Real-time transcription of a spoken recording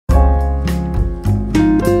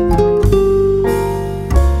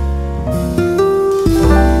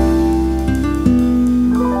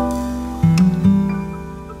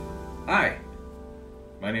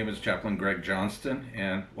Chaplain Greg Johnston,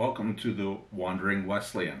 and welcome to the Wandering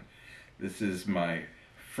Wesleyan. This is my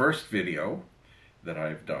first video that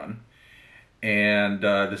I've done, and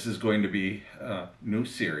this is going to be a new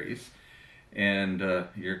series. And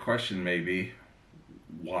your question may be,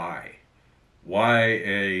 why? Why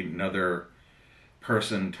another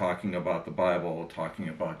person talking about the Bible, talking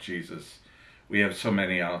about Jesus? We have so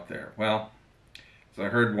many out there. Well, as I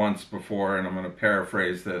heard once before, and I'm going to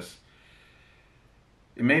paraphrase this,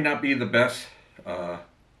 it may not be the best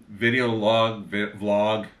video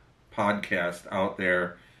vlog podcast out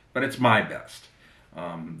there, but it's my best.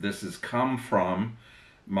 This has come from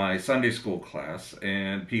my Sunday school class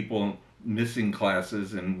and people missing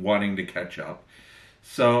classes and wanting to catch up.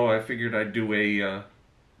 So I figured I'd do a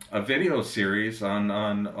video series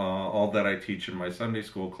on all that I teach in my Sunday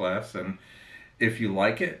school class. And if you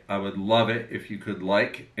like it, I would love it if you could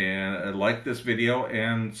like this video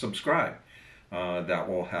and subscribe. That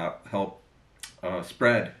will help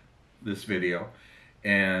spread this video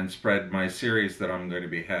and spread my series that I'm going to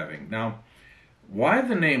be having. Now, why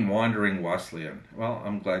the name Wandering Wesleyan? Well,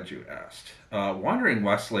 I'm glad you asked. Wandering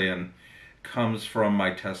Wesleyan comes from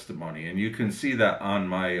my testimony, and you can see that on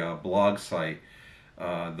my blog site,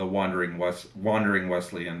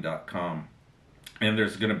 wanderingwesleyan.com. And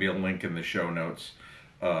there's going to be a link in the show notes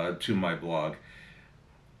to my blog.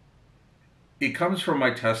 It comes from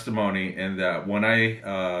my testimony in that when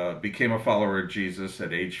I became a follower of Jesus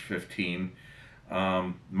at age 15,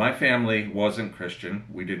 my family wasn't Christian.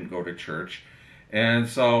 We didn't go to church. And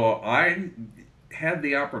so I had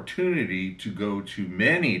the opportunity to go to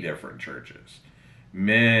many different churches.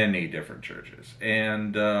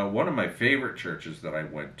 And one of my favorite churches that I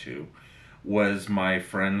went to was my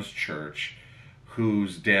friend's church,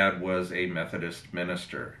 whose dad was a Methodist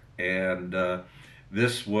minister. And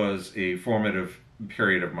this was a formative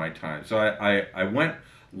period of my time. So I went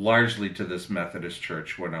largely to this Methodist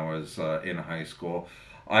church when I was in high school.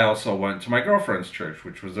 I also went to my girlfriend's church,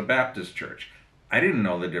 which was a Baptist church. I didn't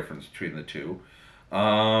know the difference between the two.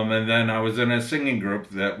 And then I was in a singing group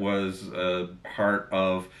that was part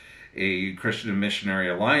of a Christian Missionary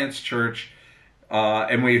Alliance church.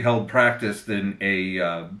 And we held practice in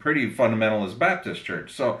a pretty fundamentalist Baptist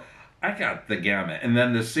church. So I got the gamut. And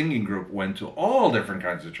then the singing group went to all different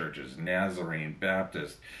kinds of churches: Nazarene,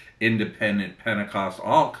 Baptist, Independent, Pentecost,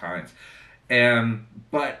 all kinds.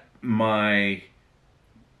 But my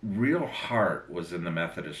real heart was in the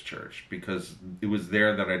Methodist church, because it was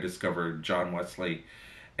there that I discovered John Wesley,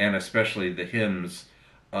 and especially the hymns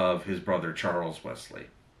of his brother Charles Wesley.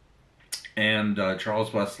 And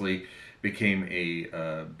Charles Wesley became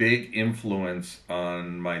a big influence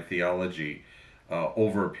on my theology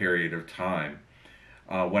over a period of time.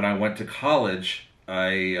 When I went to college,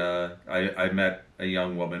 I met a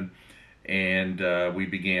young woman, and we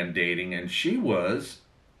began dating, and she was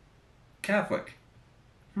Catholic.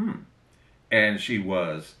 And she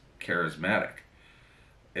was charismatic.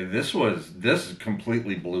 This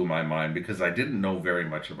completely blew my mind, because I didn't know very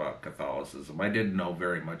much about Catholicism. I didn't know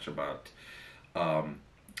very much about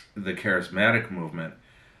the charismatic movement.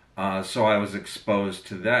 So I was exposed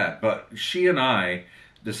to that. But she and I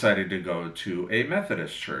decided to go to a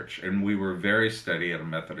Methodist church, and we were very steady at a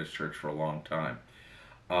Methodist church for a long time.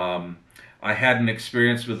 I had an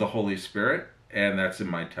experience with the Holy Spirit, and that's in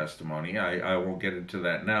my testimony. I won't get into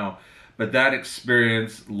that now. But that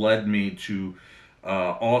experience led me to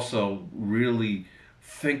also really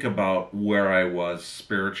think about where I was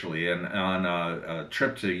spiritually. And on a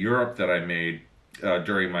trip to Europe that I made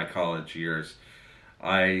during my college years,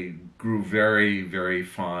 I grew very, very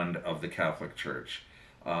fond of the Catholic Church.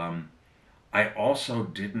 I also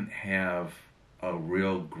didn't have a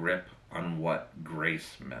real grip on what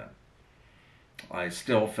grace meant. I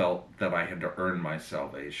still felt that I had to earn my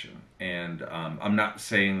salvation. And I'm not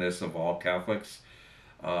saying this of all Catholics.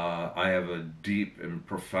 I have a deep and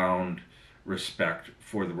profound respect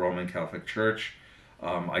for the Roman Catholic Church.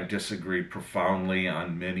 I disagree profoundly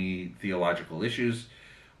on many theological issues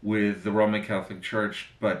with the Roman Catholic Church,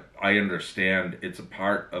 but I understand it's a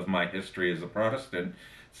part of my history as a Protestant.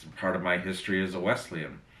 It's a part of my history as a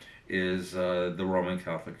Wesleyan, is the Roman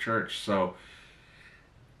Catholic Church. So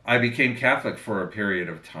I became Catholic for a period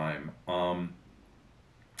of time,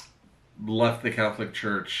 left the Catholic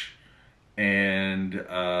Church, and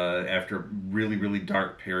after a really, really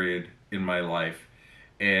dark period in my life,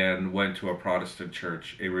 and went to a Protestant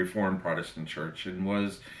church, a Reformed Protestant church, and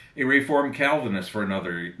was a Reformed Calvinist for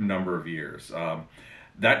another number of years.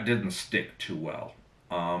 That didn't stick too well.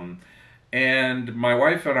 And my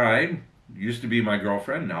wife and I, used to be my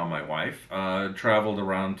girlfriend, now my wife, traveled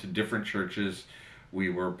around to different churches. We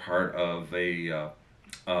were part of a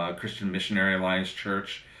Christian Missionary Alliance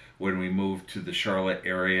Church. When we moved to the Charlotte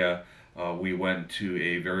area, we went to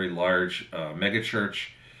a very large megachurch.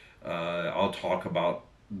 I'll talk about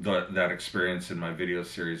that experience in my video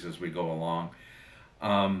series as we go along.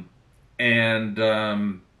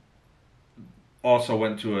 And also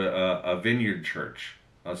went to a vineyard church,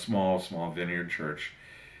 a small vineyard church.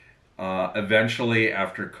 Eventually,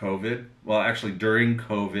 after COVID, well, actually during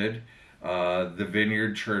COVID, the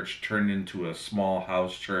vineyard church turned into a small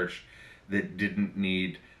house church that didn't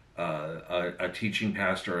need a teaching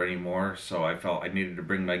pastor anymore. So I felt I needed to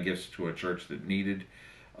bring my gifts to a church that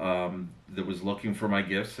was looking for my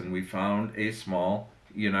gifts, and we found a small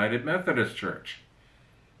United Methodist church.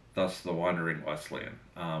 Thus, the Wandering Wesleyan.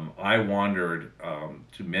 I wandered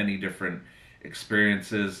to many different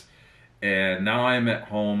experiences, and now I'm at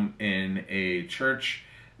home in a church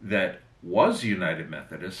that was United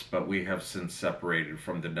Methodist, but we have since separated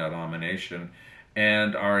from the denomination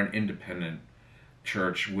and are an independent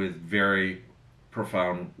church with very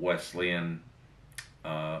profound Wesleyan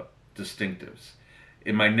distinctives.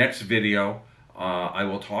 In my next video, I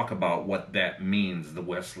will talk about what that means, the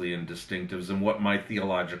Wesleyan distinctives, and what my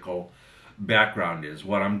theological background is,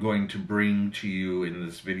 what I'm going to bring to you in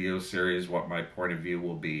this video series, what my point of view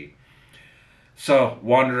will be. So,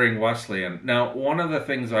 Wandering Wesleyan. Now, one of the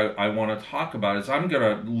things I want to talk about is I'm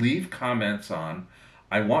going to leave comments on.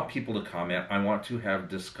 I want people to comment. I want to have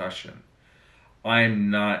discussion. I'm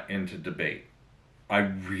not into debate. I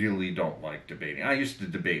really don't like debating. I used to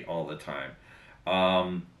debate all the time.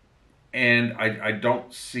 And I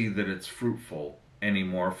don't see that it's fruitful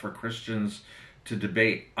anymore for Christians to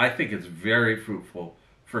debate. I think it's very fruitful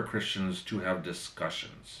for Christians to have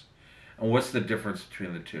discussions. And what's the difference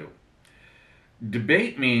between the two?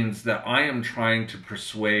 Debate means that I am trying to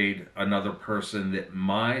persuade another person that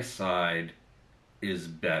my side is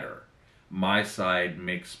better. My side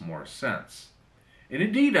makes more sense. And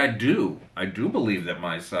indeed, I do. I do believe that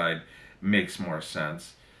my side makes more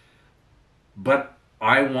sense. But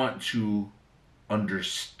I want to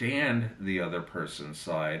understand the other person's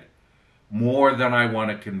side more than I want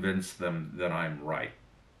to convince them that I'm right.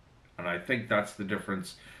 And I think that's the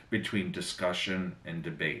difference between discussion and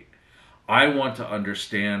debate. I want to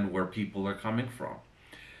understand where people are coming from.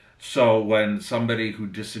 So when somebody who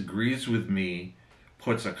disagrees with me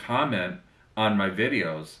puts a comment on my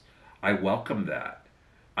videos, I welcome that.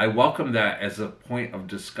 I welcome that as a point of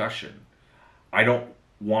discussion. I don't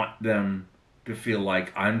want them to feel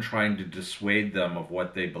like I'm trying to dissuade them of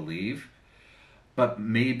what they believe, but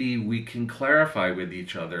maybe we can clarify with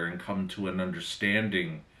each other and come to an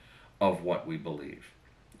understanding of what we believe.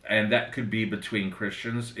 And that could be between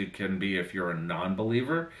Christians. It can be if you're a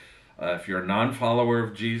non-believer, if you're a non-follower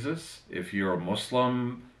of Jesus, if you're a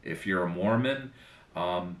Muslim, if you're a Mormon.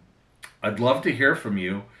 I'd love to hear from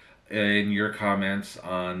you in your comments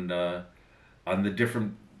on the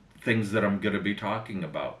different things that I'm going to be talking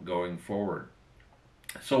about going forward.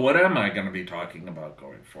 So what am I going to be talking about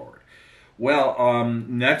going forward? Well,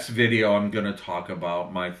 next video I'm going to talk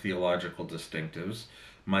about my theological distinctives,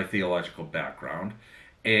 my theological background,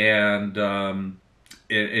 and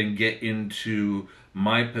get into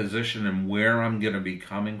my position and where I'm going to be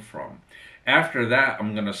coming from. After that,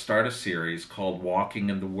 I'm going to start a series called Walking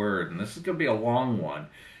in the Word, and this is going to be a long one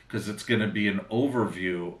because it's going to be an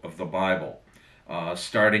overview of the Bible,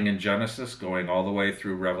 starting in Genesis, going all the way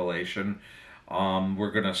through Revelation.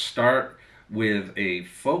 We're going to start with a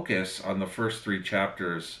focus on the first 3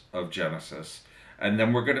 chapters of Genesis, and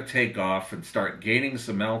then we're going to take off and start gaining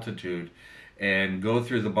some altitude and go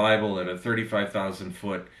through the Bible at a 35,000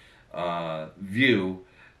 foot view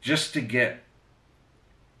just to get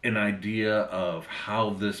an idea of how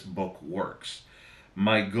this book works.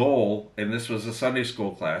 My goal, and this was a Sunday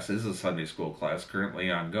school class, is a Sunday school class currently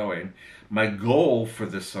ongoing. My goal for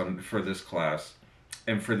this class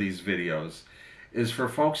and for these videos is for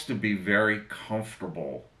folks to be very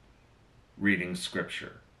comfortable reading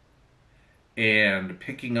Scripture and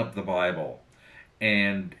picking up the Bible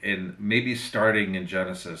and maybe starting in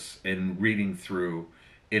Genesis and reading through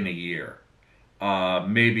in a year.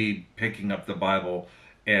 Maybe picking up the Bible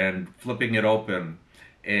and flipping it open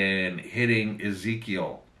and hitting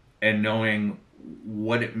Ezekiel and knowing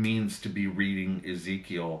what it means to be reading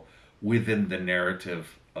Ezekiel within the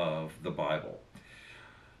narrative of the Bible.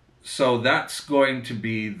 So that's going to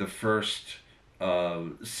be the first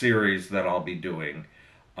series that I'll be doing.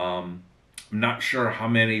 I'm not sure how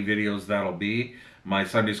many videos that'll be. My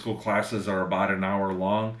Sunday school classes are about an hour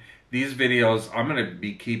long. These videos I'm going to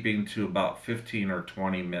be keeping to about 15 or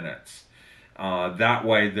 20 minutes. That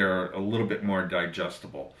way they're a little bit more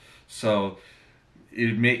digestible. So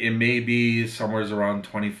it may be somewhere around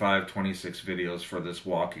 25, 26 videos for this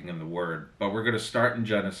walking in the Word. But we're going to start in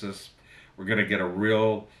Genesis. We're going to get a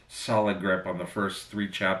real solid grip on the first 3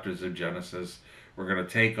 chapters of Genesis. We're going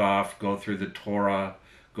to take off, go through the Torah,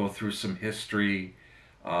 go through some history,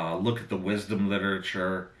 look at the wisdom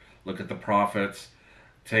literature, look at the prophets,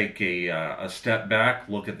 take a step back,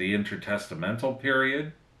 look at the intertestamental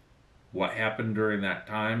period, what happened during that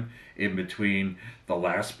time in between the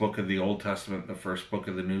last book of the Old Testament and the first book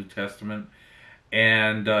of the New Testament.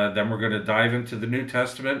 And then we're going to dive into the New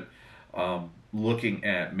Testament, looking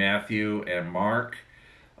at Matthew and Mark,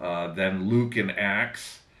 then Luke and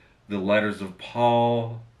Acts, the letters of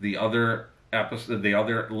Paul, the other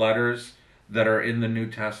letters that are in the New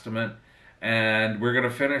Testament, and we're going to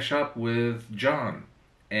finish up with John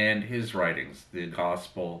and his writings, the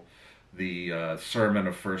Gospel, the sermon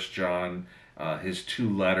of First John, his 2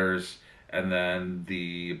 letters, and then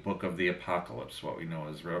the book of the Apocalypse, what we know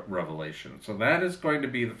as Revelation. So that is going to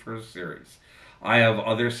be the first series. I have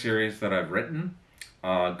other series that I've written,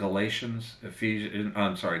 Galatians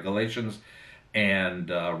and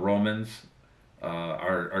Romans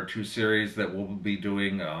are 2 series that we'll be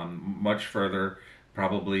doing much further,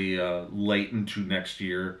 probably late into next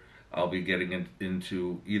year. I'll be getting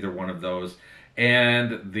into either one of those,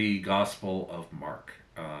 and the Gospel of Mark,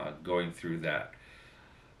 going through that.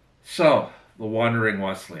 So, the Wandering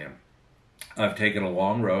Wesleyan. I've taken a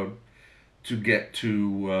long road to get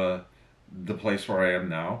to the place where I am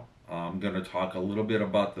now. I'm going to talk a little bit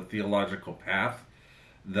about the theological path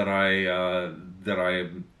that I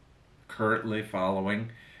am currently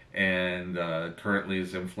following and currently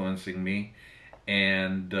is influencing me,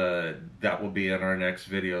 and that will be in our next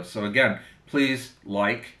video. So again, please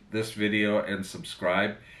like this video and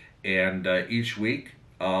subscribe, and each week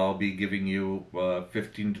I'll be giving you a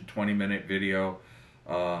 15 to 20 minute video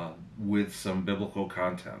with some biblical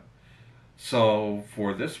content. So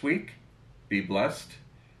for this week, be blessed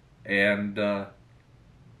and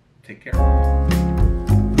take care.